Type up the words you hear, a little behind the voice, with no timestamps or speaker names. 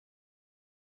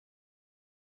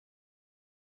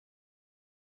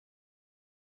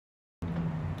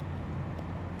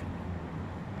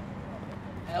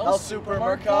El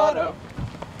supermercado.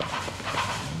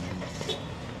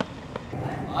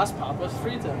 Las papas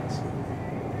fritas.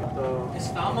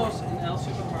 Estamos en el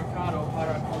supermercado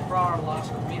para comprar las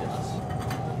comidas.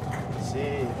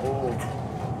 Sí, oh,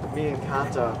 me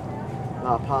encanta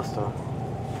la pasta.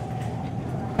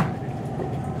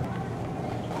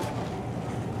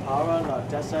 Para la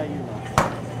desayuno,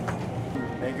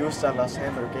 me gustan las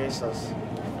hamburguesas.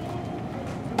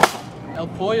 El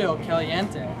pollo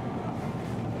caliente.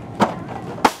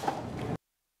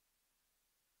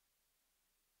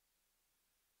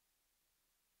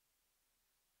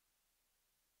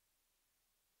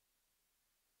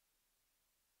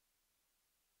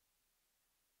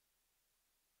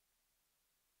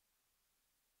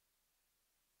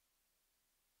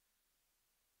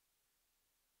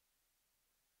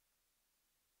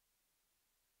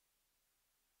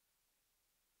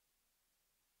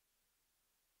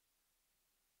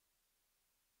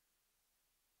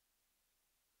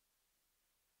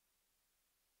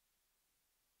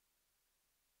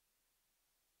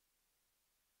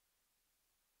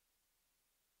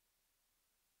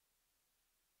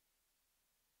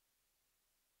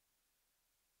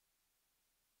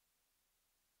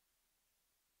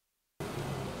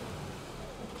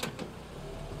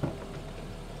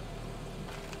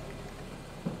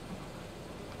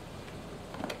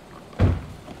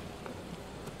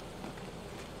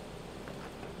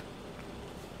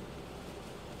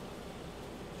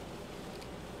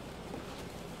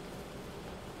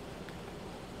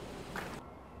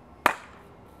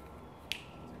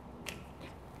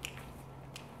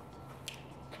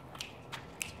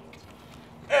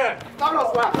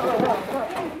 ¡Vámonos, va!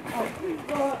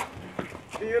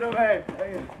 See you tomorrow.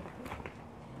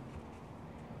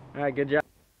 All right, good job.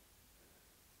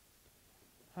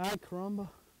 Ay,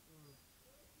 caramba.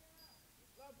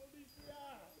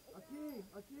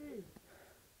 Aquí.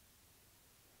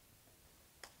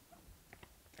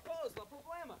 ¿Cuál es el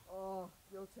problema? Oh,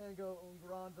 yo tengo un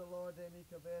gran dolor de mi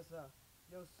cabeza.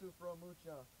 Yo sufro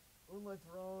mucho. Un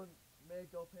ladrón me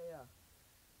golpea.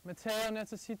 Mateo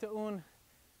necesita un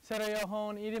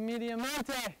cerrojón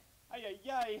inmediatamente.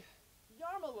 Ay.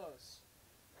 Llámalos.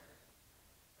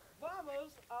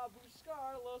 Vamos a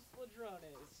buscar los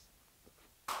ladrones.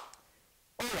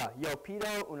 Hola, yo pido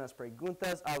unas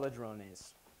preguntas a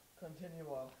ladrones.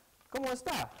 Continúa. ¿Cómo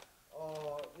está?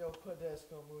 Oh, yo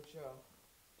padezco mucho.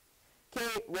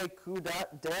 ¿Qué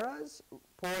recordarás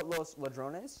por los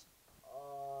ladrones?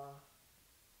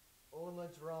 Un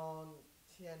ladrón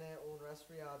tiene un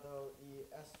resfriado y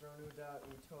estornuda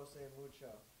y tose mucho.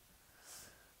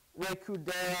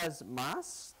 ¿Recordarás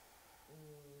más?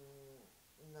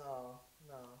 No.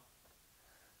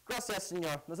 Gracias,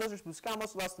 señor. Nosotros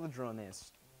buscamos los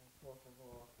ladrones. Por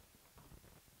favor.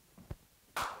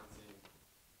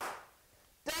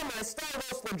 ¿Dónde están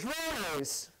los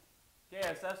ladrones? ¿Qué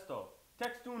es esto?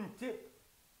 Texto un tip.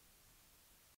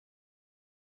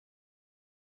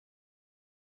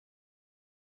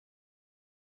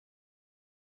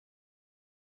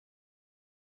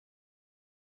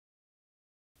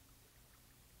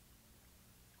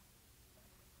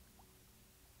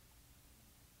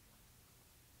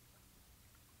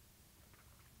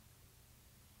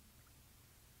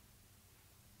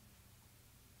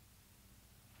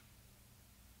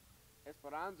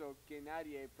 Esperando que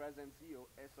nadie presenció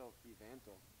ese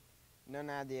evento. No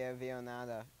nadie vio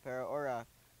nada, pero ahora,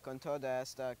 con toda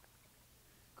esta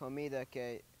comida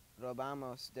que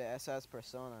robamos de esas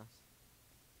personas,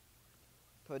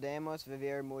 podemos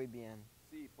vivir muy bien.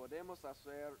 Sí, podemos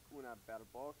hacer una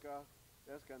barbacoa,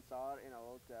 descansar en el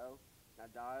hotel,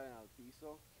 nadar en el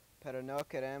piso. Pero no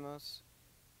queremos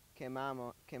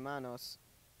quemarnos,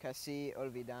 casi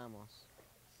olvidamos.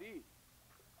 Sí,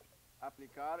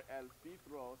 aplicar el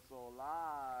filtro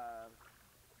solar.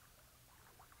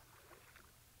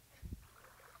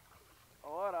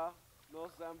 Ahora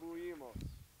nos zambullimos.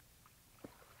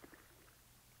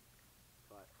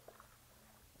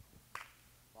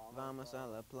 Vamos a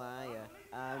la playa,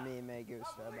 a mí me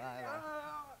gusta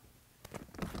bailar.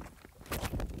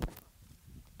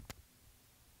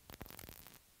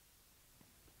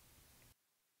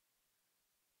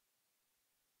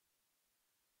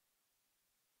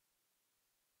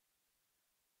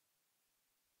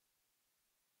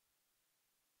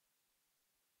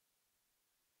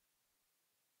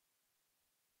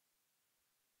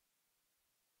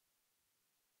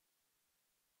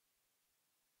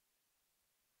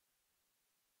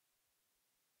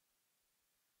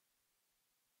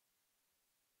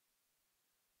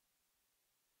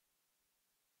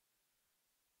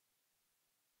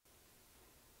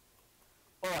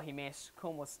 Hola, Jiménez,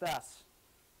 ¿cómo estás?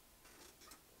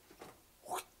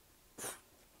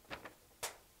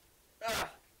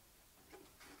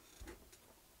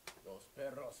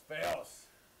 Perros feos.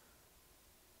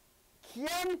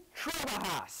 ¿Quién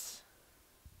trabajas?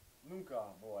 Nunca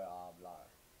voy a hablar.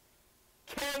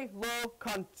 ¿Qué lo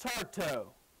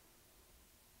contrato?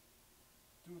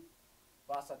 Tú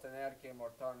vas a tener que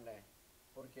mortarme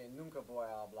porque nunca voy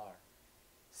a hablar.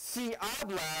 Si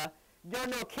habla, yo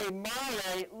no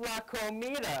quemaré la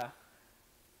comida.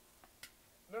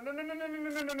 No.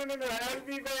 Él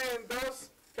vive en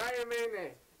 2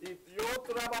 calles y yo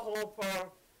trabajo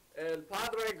por el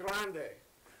Padre Grande.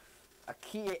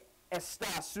 Aquí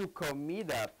está su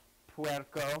comida,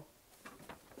 puerco.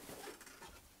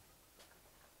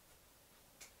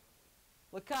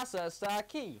 La casa está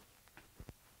aquí.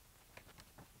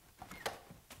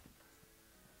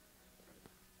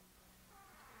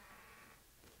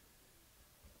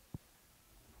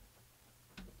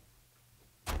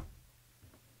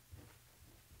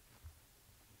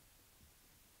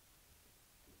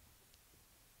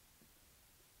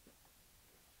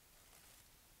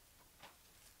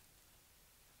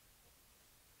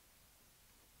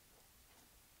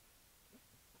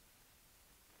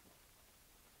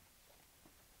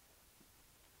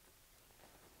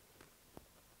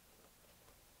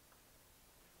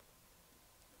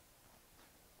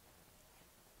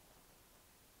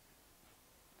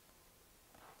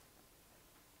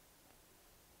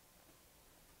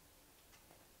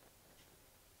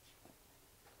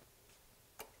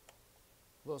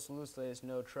 Los luces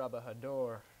no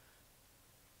trabajador.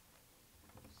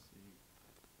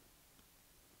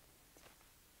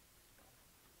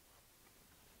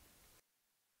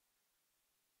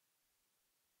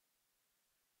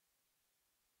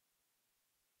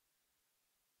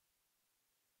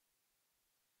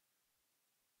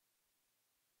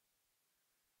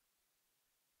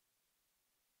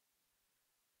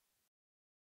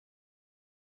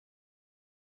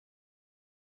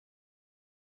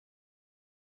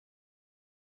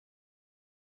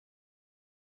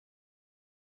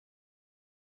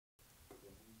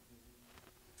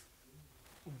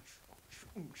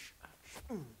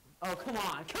 Oh, come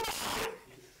on, come on!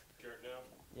 Garrett now?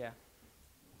 Yeah.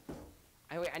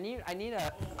 Wait, I need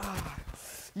a.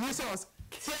 You almost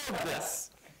killed this.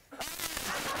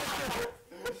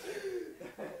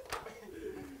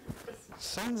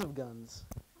 Sons of guns.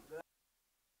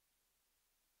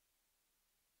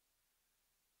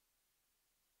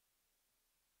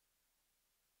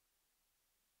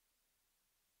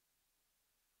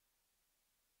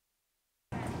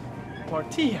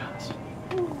 Tortillas.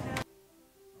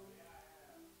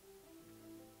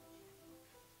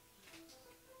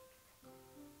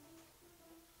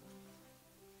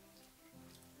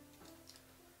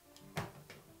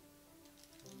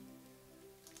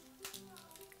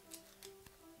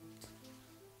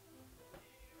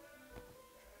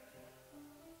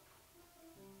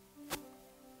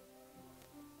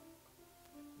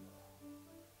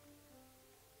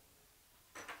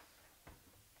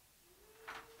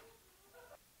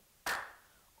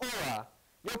 Hola,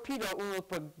 yo pido unos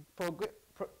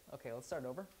Okay, let's start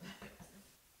over.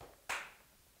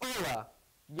 Hola,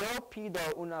 yo pido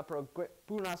unas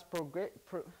fuck me.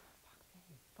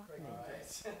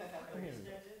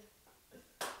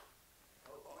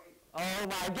 Oh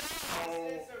my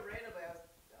god!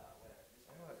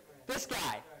 This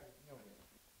guy.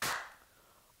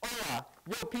 Hola,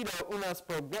 yo pido unas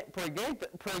preguntas.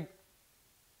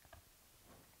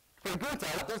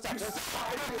 Don't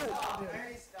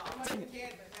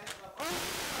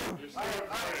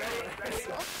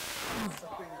stop.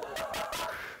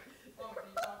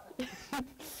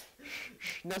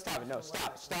 No, stop it. No,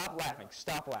 stop. Stop laughing.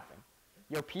 Stop laughing.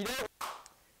 Yo pido.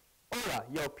 Hola,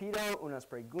 yo pido unas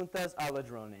preguntas a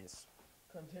ladrones.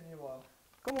 Continúa.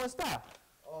 ¿Cómo está?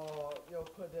 Oh, yo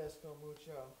padezco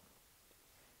mucho.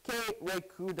 ¿Qué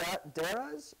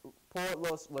recuerdas por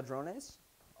los ladrones?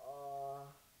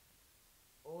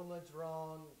 Un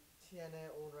ladrón tiene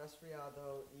un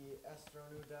resfriado y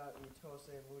estornuda y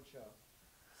tose mucho.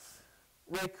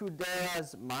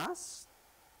 ¿Recuerdas más?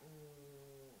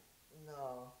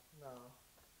 No.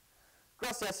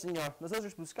 Gracias, señor.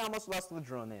 Nosotros buscamos los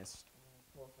ladrones.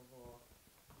 Por favor.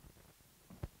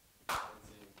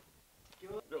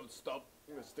 Don't stop.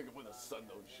 I'm gonna stick it when the sun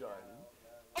don't shine.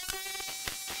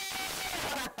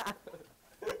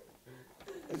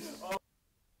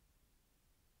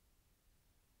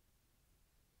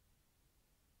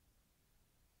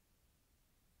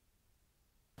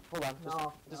 Hold on.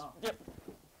 No. Yep.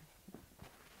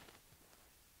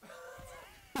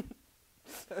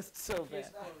 That's so bad.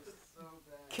 That was so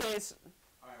bad. Case.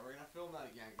 Alright, we're gonna film that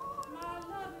again. My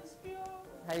love is pure.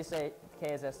 How do you say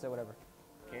KSS or whatever?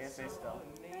 Can't say stuff.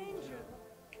 Angel.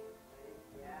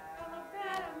 Of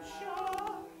that I'm sure.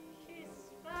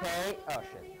 K. Oh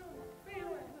shit.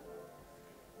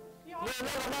 You're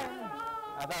another man.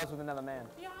 I thought it was with another man.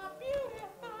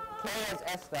 K is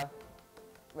Esta.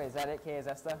 Wait, is that it? K is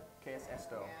Esta? Que es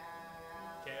esto?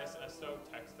 KS Esto,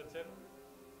 text the tip.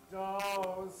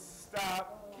 Don't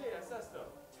stop. KS Esto.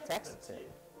 Text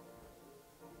it.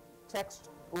 Text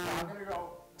I'm un gonna go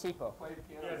tipo. play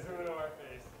piano. Yeah, zoom into our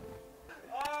face.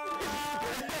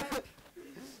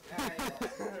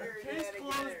 Case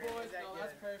closed, boys. No,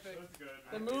 that's perfect. That's good.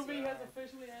 The movie has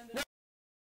officially ended.